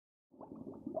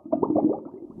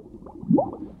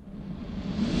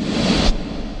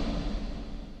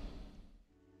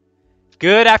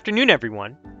Good afternoon,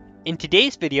 everyone. In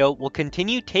today's video, we'll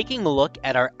continue taking a look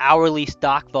at our hourly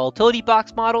stock volatility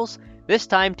box models, this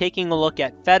time taking a look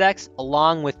at FedEx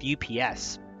along with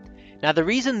UPS. Now, the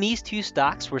reason these two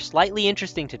stocks were slightly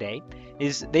interesting today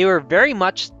is they were very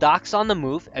much stocks on the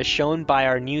move as shown by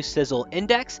our new Sizzle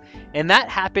Index, and that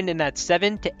happened in that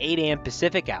 7 to 8 a.m.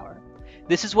 Pacific hour.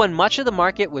 This is when much of the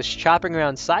market was chopping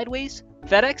around sideways.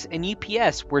 FedEx and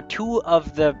UPS were two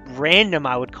of the random,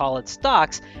 I would call it,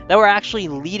 stocks that were actually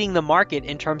leading the market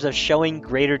in terms of showing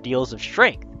greater deals of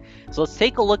strength. So let's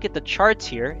take a look at the charts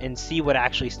here and see what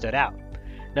actually stood out.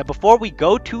 Now, before we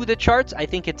go to the charts, I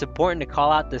think it's important to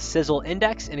call out the Sizzle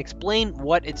Index and explain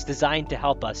what it's designed to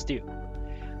help us do.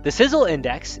 The Sizzle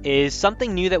Index is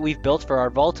something new that we've built for our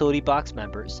Volatility Box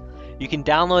members. You can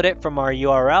download it from our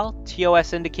URL,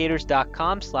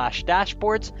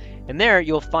 tosindicators.com/dashboards, and there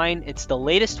you'll find it's the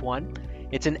latest one.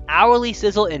 It's an hourly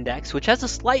Sizzle Index, which has a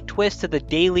slight twist to the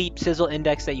daily Sizzle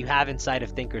Index that you have inside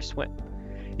of ThinkOrSwim.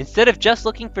 Instead of just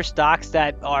looking for stocks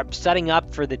that are setting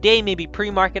up for the day, maybe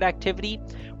pre-market activity,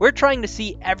 we're trying to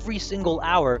see every single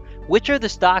hour which are the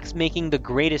stocks making the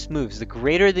greatest moves, the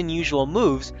greater than usual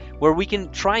moves, where we can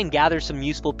try and gather some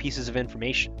useful pieces of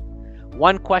information.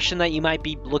 One question that you might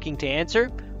be looking to answer,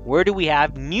 where do we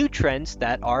have new trends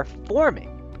that are forming?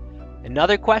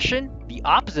 Another question, the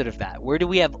opposite of that, where do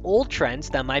we have old trends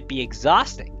that might be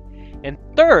exhausting? And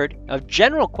third, a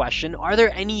general question, are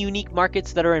there any unique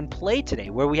markets that are in play today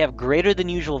where we have greater than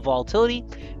usual volatility?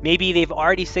 Maybe they've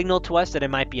already signaled to us that it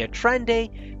might be a trend day.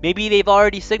 Maybe they've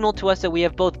already signaled to us that we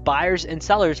have both buyers and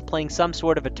sellers playing some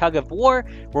sort of a tug of war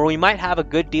where we might have a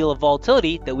good deal of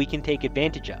volatility that we can take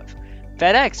advantage of.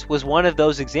 FedEx was one of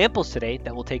those examples today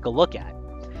that we'll take a look at.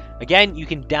 Again, you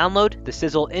can download the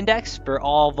Sizzle Index for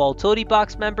all Volatility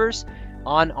Box members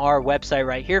on our website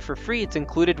right here for free. It's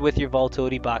included with your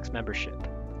Volatility Box membership.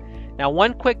 Now,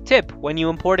 one quick tip when you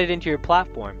import it into your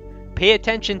platform, pay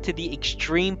attention to the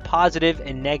extreme positive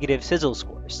and negative Sizzle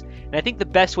scores. And I think the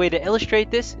best way to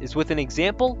illustrate this is with an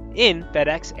example in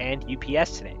FedEx and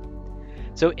UPS today.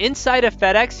 So inside of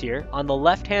FedEx here, on the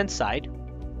left-hand side,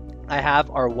 I have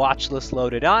our watch list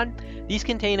loaded on. These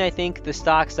contain, I think, the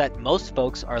stocks that most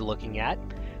folks are looking at.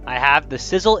 I have the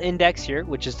Sizzle Index here,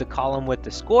 which is the column with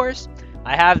the scores.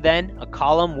 I have then a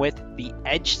column with the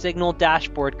Edge Signal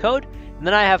dashboard code. And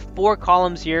then I have 4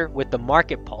 columns here with the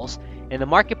Market Pulse. And the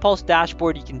Market Pulse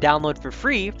dashboard you can download for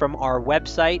free from our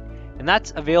website. And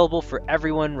that's available for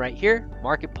everyone right here,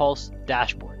 Market Pulse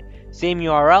dashboard. Same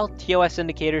URL,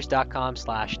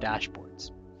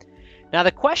 tosindicators.com/dashboards. Now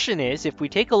the question is, if we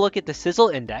take a look at the Sizzle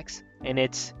Index, and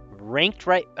it's ranked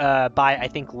right by, I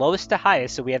think, lowest to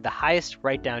highest, so we have the highest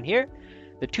right down here.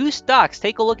 The two stocks,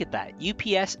 take a look at that,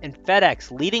 UPS and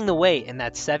FedEx leading the way in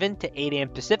that 7 to 8 a.m.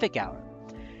 Pacific hour.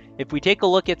 If we take a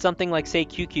look at something like, say,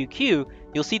 QQQ,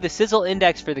 you'll see the Sizzle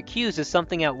Index for the Qs is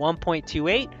something at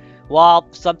 1.28, while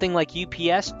something like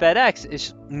UPS, FedEx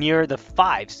is near the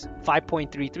 5s,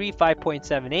 5.33,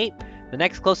 5.78. The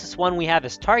next closest one we have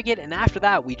is Target, and after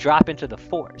that, we drop into the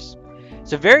 4s.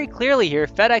 So very clearly here,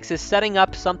 FedEx is setting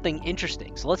up something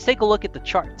interesting. So let's take a look at the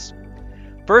charts.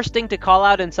 First thing to call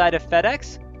out inside of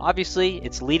FedEx, obviously,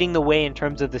 it's leading the way in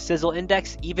terms of the Sizzle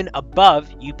Index, even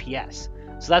above UPS.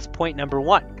 So that's point number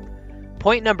 1.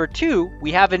 Point number 2,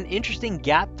 we have an interesting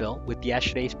gap fill with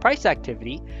yesterday's price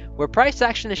activity, where price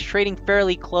action is trading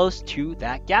fairly close to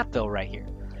that gap fill right here.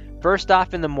 First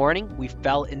off, in the morning, we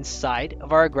fell inside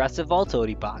of our aggressive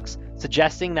volatility box,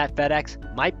 suggesting that FedEx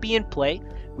might be in play.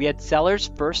 We had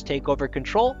sellers first take over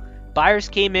control. Buyers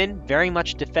came in, very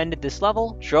much defended this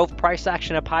level, drove price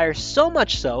action up higher, so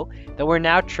much so that we're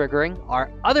now triggering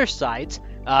our other side's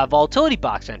volatility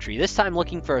box entry, this time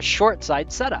looking for a short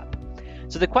side setup.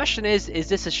 So the question is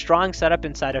this a strong setup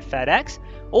inside of FedEx,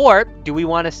 or do we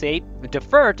want to say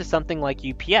defer to something like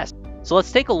UPS? So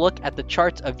let's take a look at the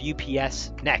charts of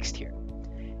UPS next here.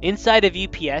 Inside of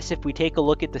UPS, if we take a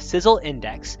look at the Sizzle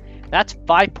Index, that's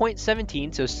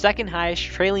 5.17, so second highest,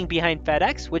 trailing behind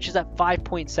FedEx, which is at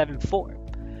 5.74.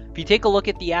 If you take a look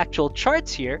at the actual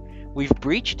charts here, we've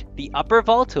breached the upper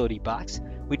volatility box.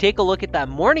 We take a look at that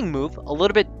morning move, a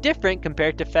little bit different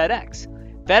compared to FedEx.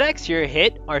 FedEx here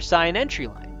hit our sign entry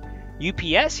line.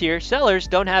 UPS here, sellers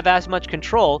don't have as much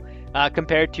control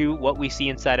compared to what we see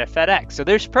inside of FedEx. So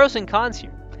there's pros and cons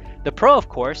here. The pro, of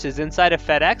course, is inside of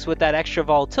FedEx with that extra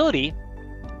volatility,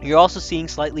 you're also seeing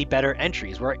slightly better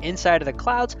entries. We're inside of the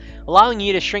clouds, allowing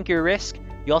you to shrink your risk.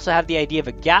 You also have the idea of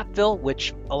a gap fill,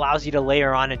 which allows you to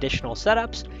layer on additional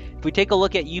setups. If we take a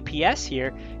look at UPS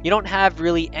here, you don't have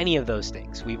really any of those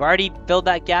things. We've already filled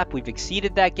that gap. We've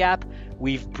exceeded that gap.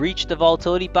 We've breached the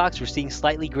volatility box. We're seeing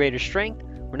slightly greater strength.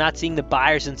 We're not seeing the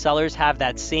buyers and sellers have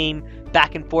that same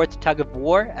back and forth tug of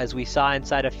war as we saw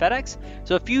inside of FedEx.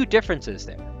 So a few differences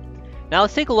there. Now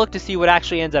let's take a look to see what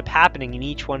actually ends up happening in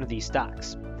each one of these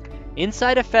stocks.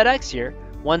 Inside of FedEx here,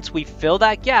 once we fill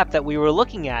that gap that we were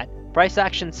looking at, price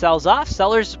action sells off.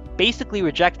 Sellers basically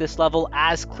reject this level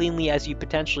as cleanly as you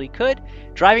potentially could,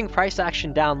 driving price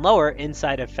action down lower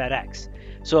inside of FedEx.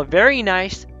 So a very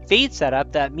nice fade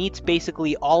setup that meets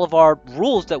basically all of our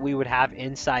rules that we would have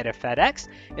inside of FedEx.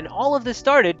 And all of this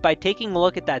started by taking a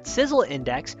look at that Sizzle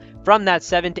Index from that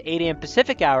 7 to 8 a.m.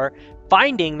 Pacific hour,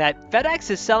 finding that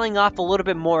FedEx is selling off a little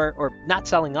bit more, or not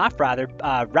selling off rather,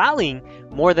 rallying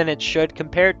more than it should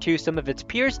compared to some of its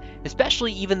peers,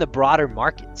 especially even the broader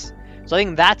markets. So I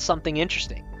think that's something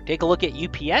interesting. Take a look at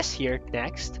UPS here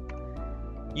next.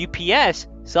 UPS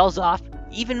sells off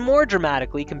even more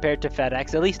dramatically compared to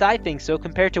FedEx, at least I think so,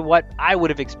 compared to what I would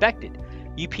have expected.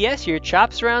 UPS here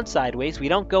chops around sideways. We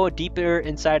don't go deeper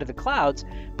inside of the clouds,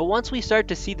 but once we start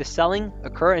to see the selling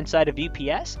occur inside of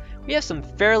UPS, we have some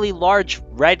fairly large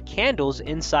red candles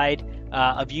inside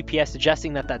of UPS,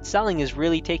 suggesting that that selling is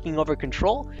really taking over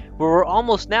control, where we're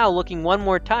almost now looking one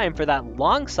more time for that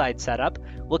long side setup,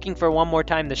 looking for one more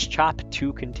time this chop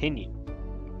to continue.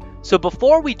 So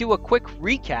before we do a quick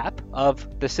recap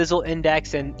of the Sizzle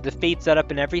Index and the fade setup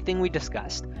and everything we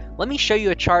discussed, let me show you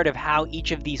a chart of how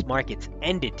each of these markets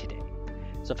ended today.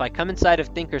 So if I come inside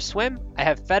of ThinkOrSwim, I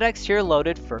have FedEx here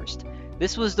loaded first.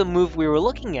 This was the move we were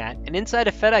looking at, and inside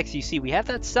of FedEx you see we have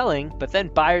that selling, but then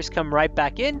buyers come right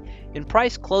back in and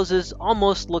price closes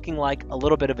almost looking like a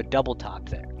little bit of a double top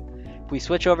there. If we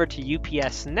switch over to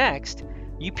UPS next,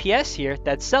 UPS here,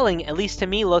 that selling, at least to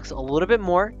me, looks a little bit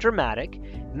more dramatic.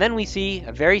 And then we see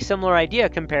a very similar idea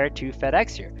compared to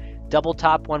FedEx here. Double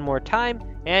top one more time,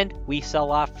 and we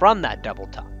sell off from that double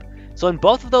top. So in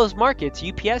both of those markets,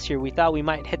 UPS here, we thought we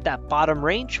might hit that bottom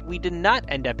range. We did not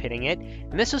end up hitting it.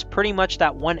 And this was pretty much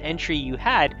that one entry you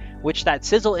had, which that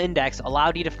Sizzle Index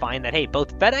allowed you to find that, hey,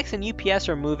 both FedEx and UPS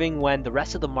are moving when the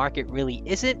rest of the market really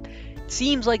isn't.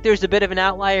 Seems like there's a bit of an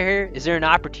outlier here. Is there an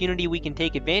opportunity we can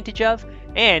take advantage of?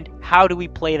 And how do we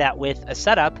play that with a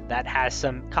setup that has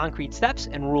some concrete steps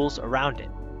and rules around it?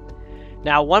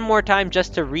 Now, one more time,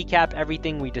 just to recap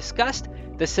everything we discussed,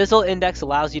 the Sizzle Index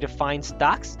allows you to find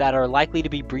stocks that are likely to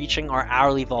be breaching our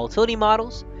hourly volatility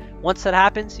models. Once that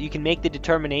happens, you can make the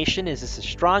determination, is this a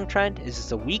strong trend? Is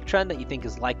this a weak trend that you think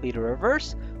is likely to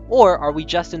reverse? Or are we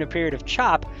just in a period of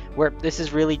chop where this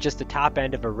is really just the top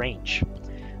end of a range?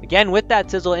 Again, with that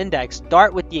Sizzle Index,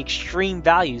 start with the extreme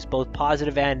values, both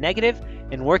positive and negative,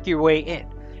 and work your way in.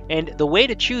 And the way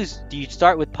to choose, do you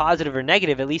start with positive or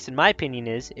negative, at least in my opinion,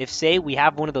 is if, say, we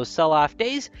have one of those sell-off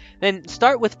days, then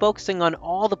start with focusing on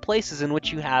all the places in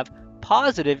which you have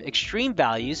positive extreme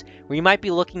values, where you might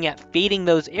be looking at fading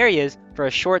those areas for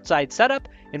a short side setup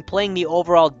and playing the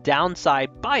overall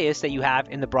downside bias that you have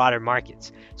in the broader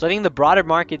markets. So I think the broader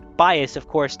market bias, of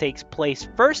course, takes place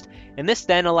first, and this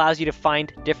then allows you to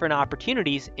find different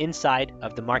opportunities inside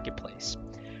of the marketplace.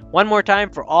 One more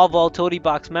time, for all Volatility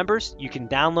Box members, you can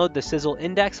download the Sizzle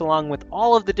Index along with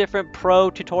all of the different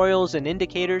pro tutorials and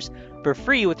indicators for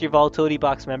free with your Volatility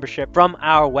Box membership from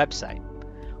our website.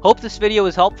 Hope this video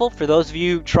was helpful for those of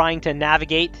you trying to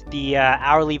navigate the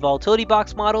hourly Volatility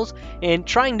Box models and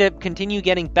trying to continue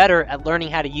getting better at learning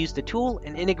how to use the tool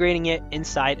and integrating it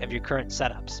inside of your current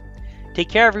setups. Take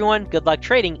care, everyone. Good luck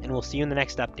trading, and we'll see you in the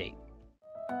next update.